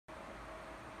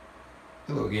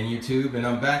Hello again, YouTube, and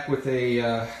I'm back with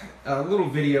a little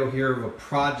video here of a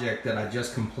project that I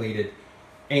just completed.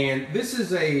 And this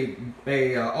is a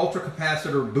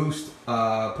ultra-capacitor boost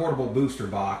portable booster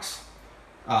box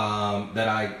that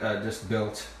I just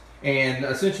built. And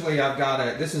essentially, I've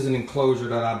got this is an enclosure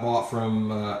that I bought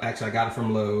from actually I got it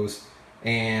from Lowe's.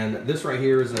 And this right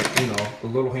here is a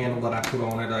little handle that I put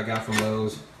on it that I got from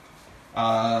Lowe's.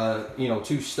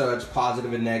 Two studs,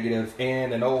 positive and negative,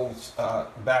 and an old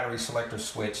battery selector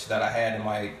switch that I had in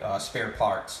my spare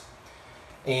parts.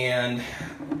 And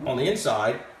on the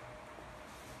inside,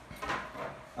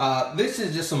 this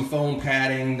is just some foam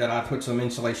padding that I put some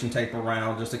insulation tape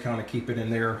around just to kind of keep it in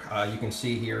there. You can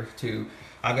see here too,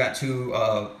 I've got two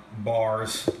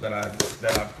bars that I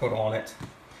put on it,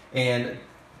 and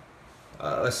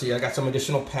let's see, I got some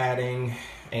additional padding.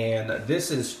 And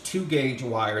this is 2-gauge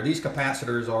wire. These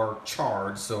capacitors are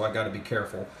charged, so I got to be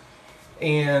careful.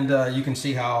 And you can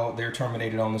see how they're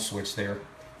terminated on the switch there,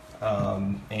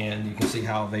 and you can see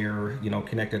how they're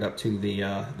connected up to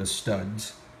the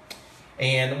studs.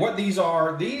 And what these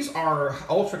are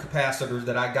ultra capacitors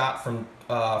that I got from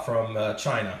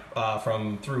China,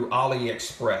 through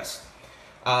AliExpress.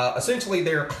 Essentially,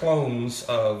 they're clones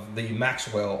of the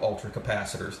Maxwell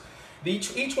UltraCapacitors.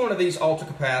 Each one of these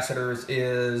ultra-capacitors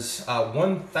is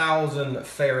 1,000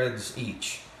 farads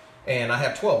each, and I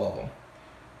have 12 of them.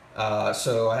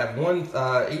 So I have one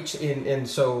each, and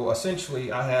so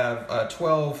essentially I have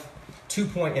 12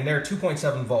 and they're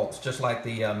 2.7 volts, just like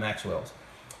the Maxwells.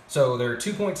 So they're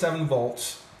 2.7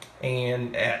 volts,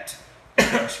 and at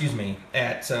excuse me,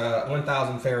 at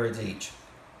 1,000 farads each.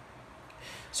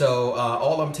 So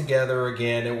all of them together,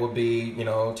 again, it will be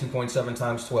 2.7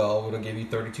 times 12. It'll give you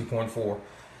 32.4.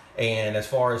 And as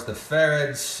far as the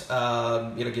farads,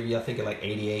 it'll give you, I think, like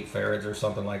 88 farads or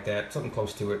something like that, something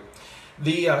close to it.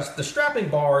 The strapping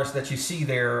bars that you see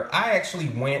there, I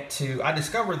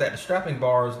discovered that the strapping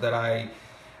bars that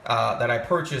I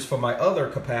purchased for my other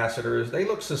capacitors, they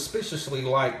look suspiciously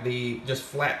like the just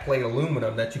flat plate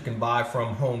aluminum that you can buy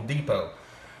from Home Depot.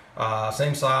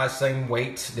 Same size, same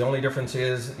weight. The only difference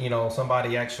is,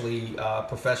 somebody actually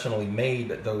professionally made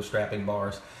those strapping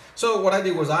bars. So what I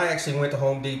did was I actually went to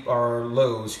Home Depot, or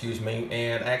Lowe's,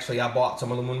 and actually I bought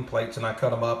some aluminum plates and I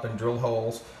cut them up and drilled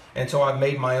holes, and so I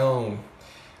made my own.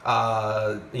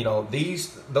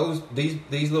 These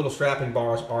little strapping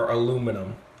bars are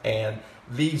aluminum, and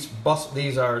these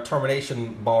are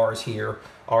termination bars here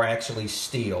are actually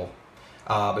steel.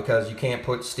 Because you can't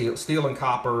put steel and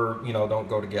copper, don't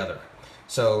go together.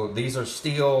 So these are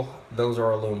steel, those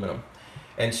are aluminum.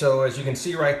 And so as you can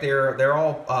see right there, they're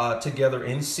all together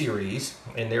in series,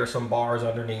 and there are some bars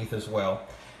underneath as well.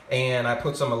 And I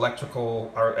put some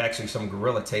some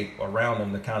Gorilla Tape around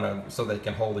them to kind of, so they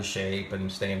can hold the shape and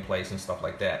stay in place and stuff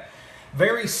like that.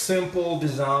 Very simple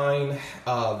design,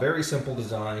 very simple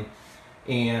design.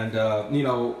 And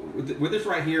with this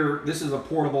right here, this is a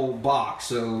portable box,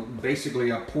 so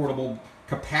basically a portable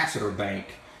capacitor bank.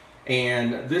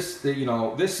 And this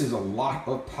is a lot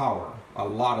of power,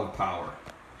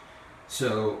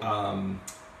 So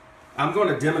I'm going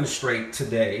to demonstrate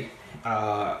today,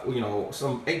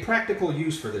 a practical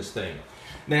use for this thing.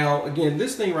 Now, again,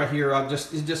 this thing right here,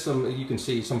 it's just you can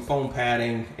see some foam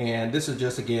padding, and this is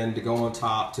just, again, to go on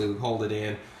top to hold it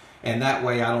in. And that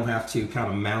way I don't have to kind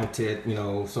of mount it,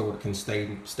 so it can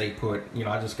stay put.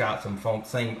 I just got some foam.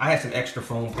 I had some extra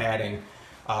foam padding,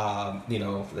 from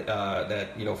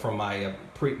my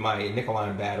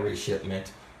nickel-ion battery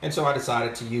shipment, and so I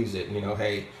decided to use it.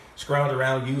 Hey, scrounge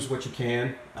around, use what you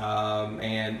can,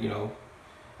 and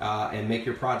make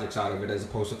your projects out of it as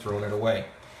opposed to throwing it away.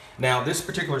 Now, this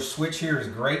particular switch here is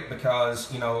great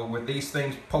because with these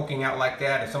things poking out like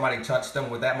that, if somebody touched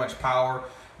them with that much power,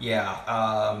 yeah,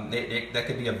 that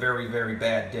could be a very, very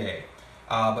bad day.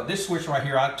 But this switch right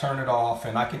here, I turn it off,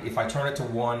 and if I turn it to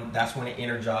 1, that's when it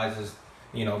energizes,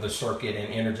 the circuit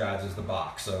and energizes the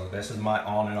box. So this is my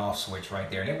on and off switch right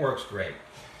there, and it works great.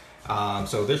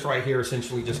 So this right here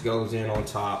essentially just goes in on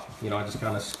top. I just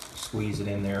kind of squeeze it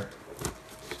in there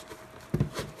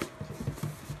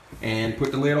and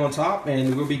put the lid on top,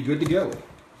 and we'll be good to go.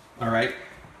 All right.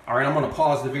 All right, I'm going to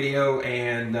pause the video,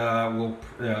 and we'll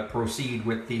proceed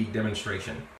with the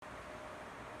demonstration.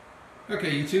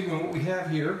 Okay, YouTube, and what we have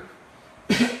here,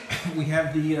 we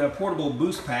have the portable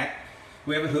boost pack.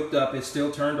 We have it hooked up. It's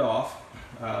still turned off.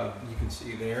 You can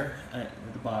see there at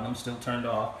the bottom, still turned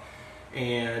off.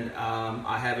 And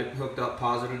I have it hooked up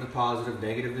positive to positive,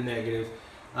 negative to negative.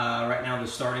 Right now, the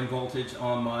starting voltage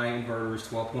on my inverter is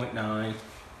 12.9.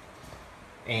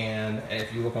 And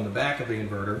if you look on the back of the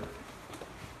inverter,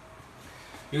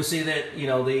 you'll see that, you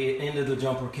know, the end of the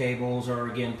jumper cables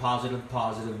are again positive,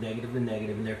 positive, negative to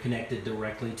negative, and they're connected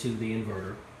directly to the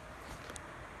inverter.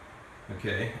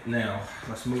 Okay, now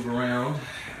let's move around.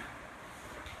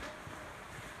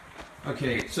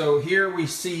 Okay, so here we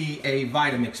see a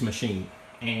Vitamix machine,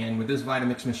 and with this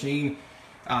Vitamix machine,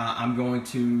 I'm going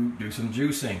to do some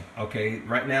juicing. Okay,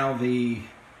 right now the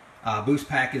boost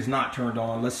pack is not turned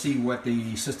on. Let's see what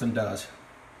the system does.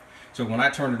 So when I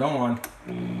turn it on,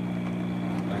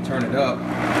 I turn it up.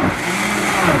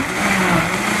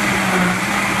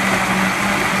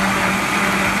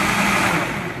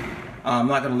 I'm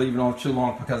not going to leave it on too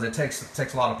long because it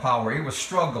takes a lot of power. It was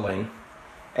struggling,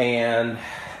 and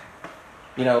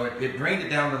you know, it drained it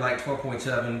down to like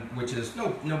 12.7, which is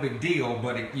no big deal.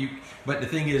 But the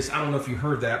thing is, I don't know if you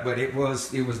heard that, but it was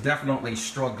definitely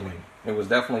struggling. It was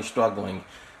definitely struggling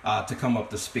to come up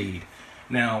to speed.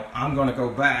 Now I'm going to go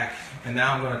back, and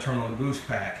now I'm going to turn on the boost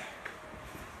pack.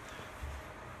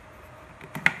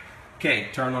 Okay,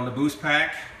 turn on the boost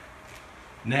pack.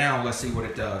 Now let's see what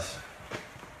it does.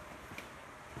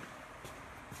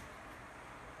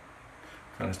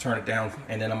 I'm going to turn it down,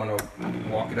 and then I'm going to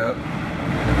walk it up. Much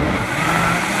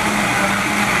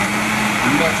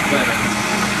better.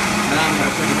 Now I'm going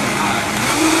to put it on high.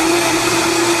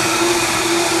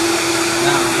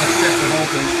 Now let's check the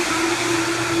voltage.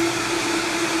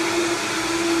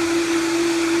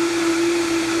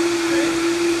 Okay.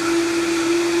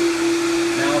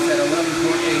 Now it's at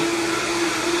 11.8.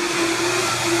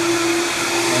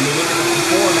 And we look at the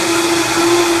performance.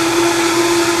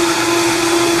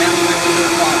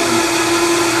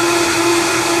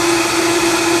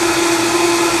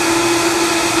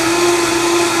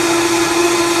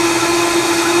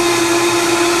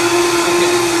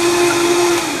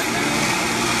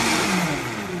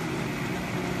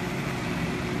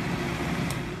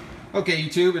 Okay,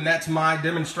 YouTube, and that's my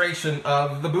demonstration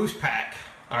of the boost pack.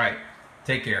 All right,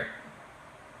 take care.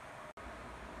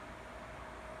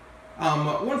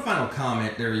 One final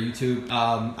comment there, YouTube.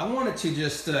 I wanted to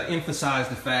just emphasize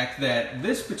the fact that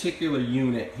this particular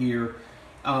unit here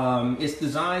is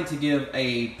designed to give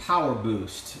a power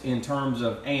boost in terms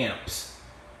of amps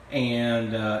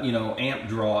and you know, amp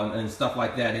draw and stuff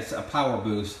like that. It's a power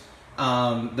boost.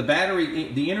 The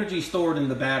battery, the energy stored in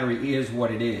the battery is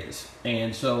what it is,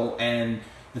 and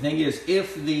the thing is,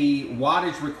 if the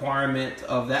wattage requirement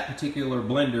of that particular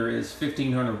blender is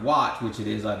 1500 watts, which it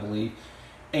is, I believe,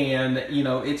 and you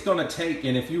know, it's going to take,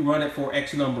 and if you run it for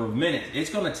X number of minutes, it's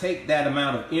going to take that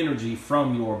amount of energy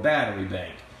from your battery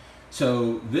bank.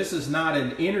 So this is not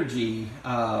an energy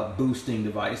boosting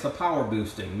device, it's a power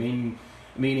boosting,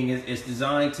 meaning it's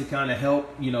designed to kind of help,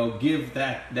 you know, give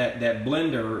that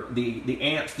blender the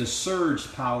amps, the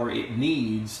surge power it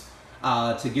needs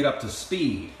to get up to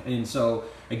speed. And so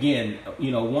again,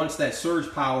 you know, once that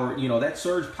surge power, you know, that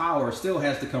surge power still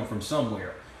has to come from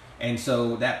somewhere, and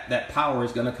so that power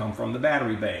is going to come from the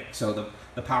battery bank. So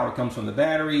the power comes from the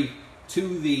battery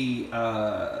to the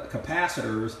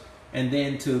capacitors and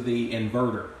then to the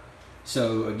inverter.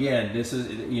 So again, this is,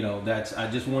 you know, I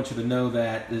just want you to know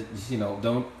that, you know,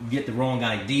 don't get the wrong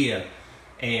idea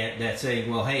and that saying,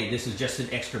 well, hey, this is just an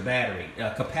extra battery. A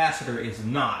capacitor is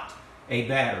not a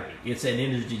battery. It's an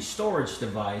energy storage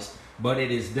device, but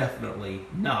it is definitely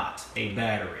not a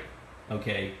battery.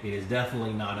 Okay, it is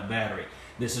definitely not a battery.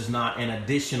 This is not an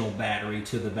additional battery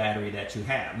to the battery that you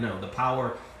have. No, the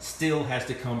power still has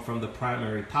to come from the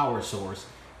primary power source,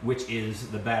 which is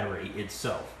the battery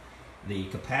itself. The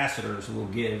capacitors will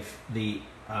give the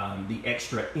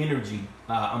extra energy,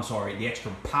 the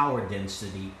extra power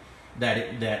density that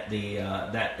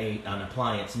an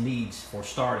appliance needs for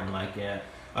starting, like a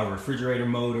refrigerator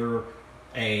motor,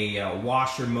 a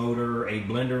washer motor, a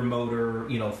blender motor,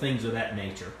 you know, things of that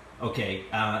nature. Okay,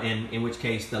 in which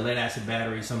case the lead acid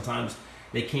batteries, sometimes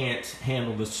they can't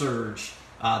handle the surge,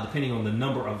 depending on the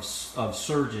number of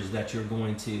surges that you're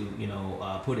going to, you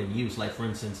know, put in use. Like for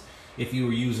instance, if you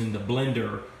were using the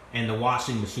blender and the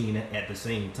washing machine at the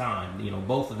same time, you know,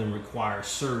 both of them require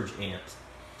surge amps.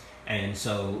 And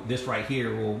so this right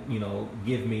here will, you know,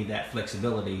 give me that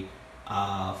flexibility,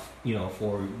 you know,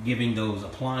 for giving those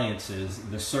appliances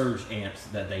the surge amps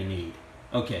that they need.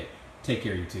 Okay, take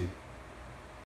care, YouTube.